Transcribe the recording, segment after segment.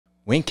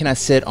When can I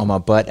sit on my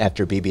butt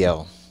after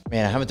BBL?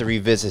 Man, I haven't to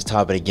revisit this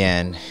topic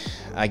again.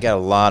 I got a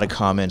lot of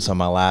comments on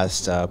my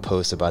last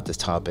post about this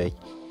topic.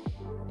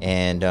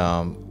 And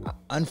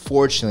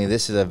unfortunately,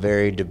 this is a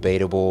very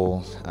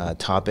debatable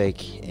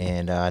topic.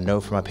 And I know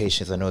for my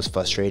patients, I know it's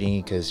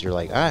frustrating because you're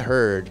like, I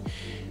heard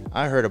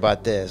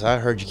about this. I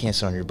heard you can't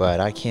sit on your butt.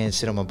 I can't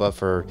sit on my butt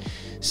for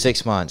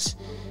 6 months.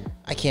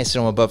 I can't sit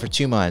on my butt for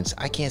 2 months.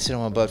 I can't sit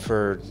on my butt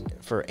for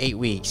 8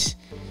 weeks.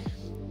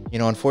 You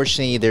know,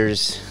 unfortunately,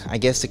 I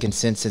guess the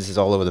consensus is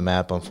all over the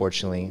map,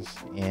 unfortunately.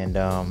 And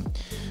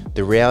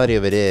the reality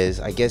of it is,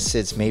 I guess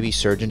it's maybe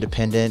surgeon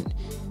dependent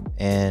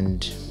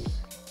and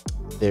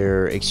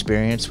their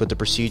experience with the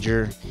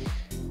procedure.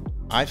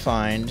 I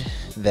find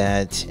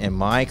that in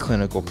my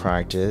clinical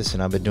practice,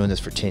 and I've been doing this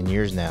for 10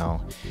 years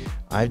now,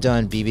 I've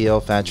done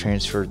BBL fat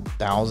transfer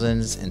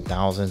thousands and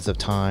thousands of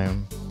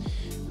times.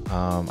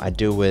 I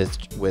do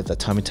with a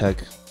tummy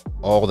tuck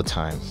all the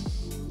time.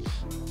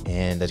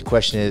 And the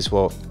question is,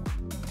 well,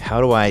 how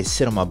do I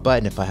sit on my butt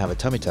and if I have a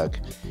tummy tuck?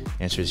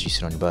 The answer is you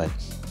sit on your butt.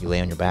 You lay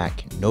on your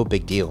back. No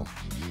big deal.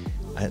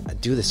 I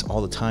do this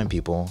all the time,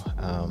 people.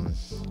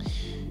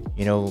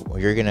 You know,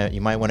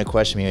 you might want to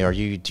question me.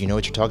 Do you know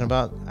what you're talking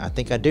about? I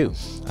think I do.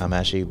 I'm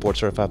actually a board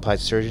certified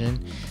plastic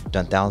surgeon.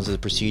 Done thousands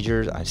of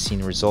procedures. I've seen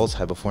the results.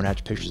 Have before and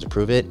after pictures to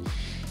prove it.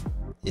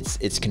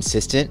 It's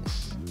consistent.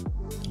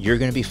 You're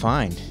going to be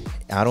fine.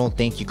 I don't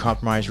think you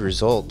compromise your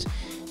result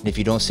if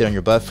you don't sit on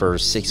your butt for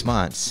 6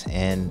 months.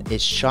 And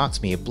it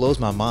shocks me. It blows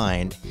my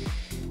mind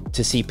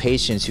to see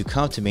patients who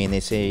come to me and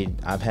they say,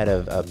 I've had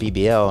a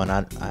BBL and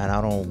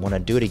I don't want to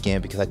do it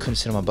again because I couldn't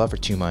sit on my butt for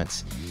 2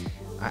 months.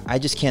 I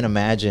just can't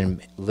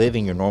imagine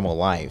living your normal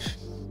life,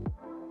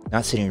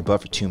 not sitting on your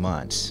butt for 2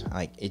 months.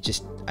 Like,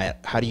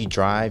 how do you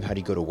drive? How do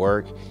you go to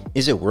work?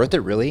 Is it worth it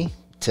really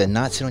to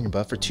not sit on your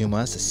butt for 2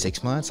 months to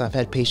 6 months? I've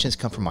had patients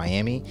come from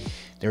Miami.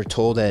 They were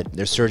told that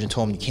their surgeon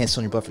told them you can't sit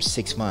on your butt for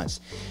 6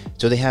 months.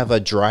 So they have a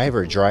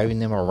driver driving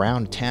them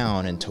around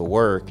town and to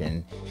work.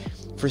 And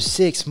for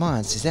 6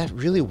 months, is that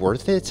really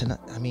worth it?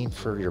 I mean,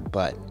 for your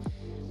butt,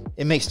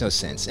 it makes no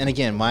sense. And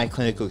again, my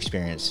clinical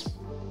experience,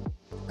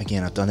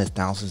 again, I've done this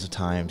thousands of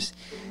times.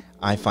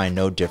 I find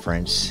no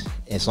difference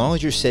as long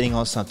as you're sitting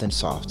on something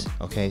soft.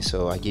 Okay,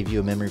 so I give you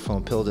a memory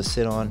foam pillow to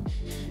sit on.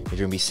 If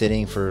you're gonna be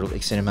sitting for an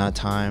extended amount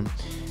of time,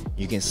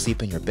 you can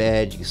sleep in your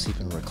bed, you can sleep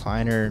in a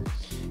recliner.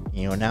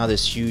 You know, now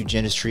this huge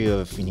industry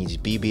of these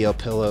BBL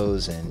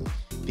pillows and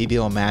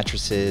BBL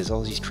mattresses,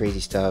 all these crazy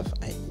stuff.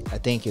 I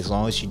think as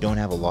long as you don't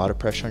have a lot of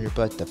pressure on your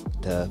butt,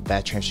 the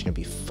fat transfer is gonna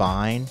be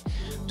fine.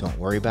 Don't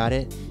worry about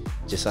it.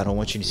 Just, I don't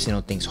want you to sit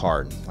on things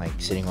hard, like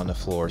sitting on the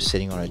floor,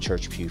 sitting on a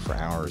church pew for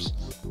hours,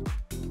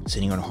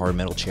 sitting on hard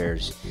metal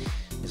chairs.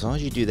 As long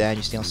as you do that,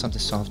 you stay on something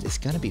soft, it's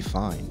gonna be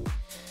fine.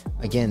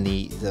 Again,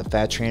 the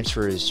fat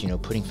transfer is,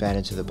 putting fat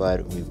into the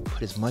butt. We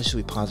put as much as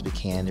we possibly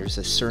can. There's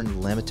a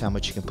certain limit to how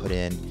much you can put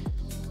in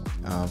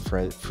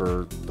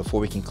for before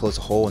we can close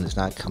the hole and it's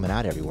not coming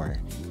out everywhere.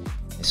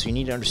 And so you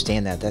need to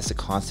understand that. That's the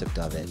concept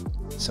of it.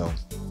 So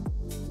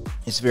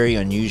it's very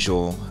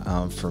unusual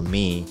for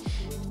me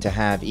to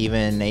have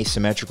even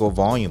asymmetrical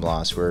volume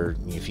loss, where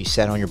if you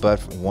sit on your butt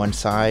from one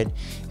side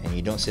and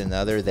you don't sit on the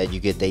other, that you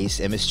get the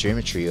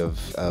asymmetry of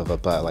a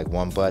butt, like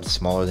one butt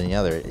smaller than the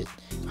other.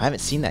 I haven't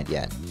seen that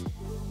yet.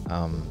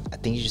 I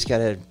think you just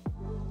gotta,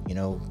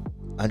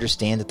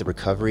 understand that the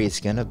recovery is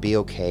gonna be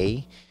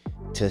okay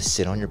to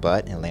sit on your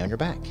butt and lay on your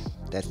back.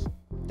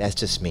 That's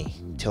just me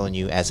telling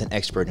you as an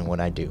expert in what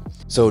I do.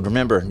 So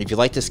remember, if you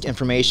like this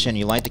information,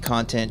 you like the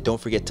content, don't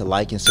forget to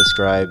like and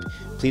subscribe.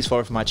 Please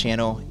follow for my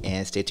channel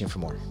and stay tuned for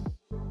more.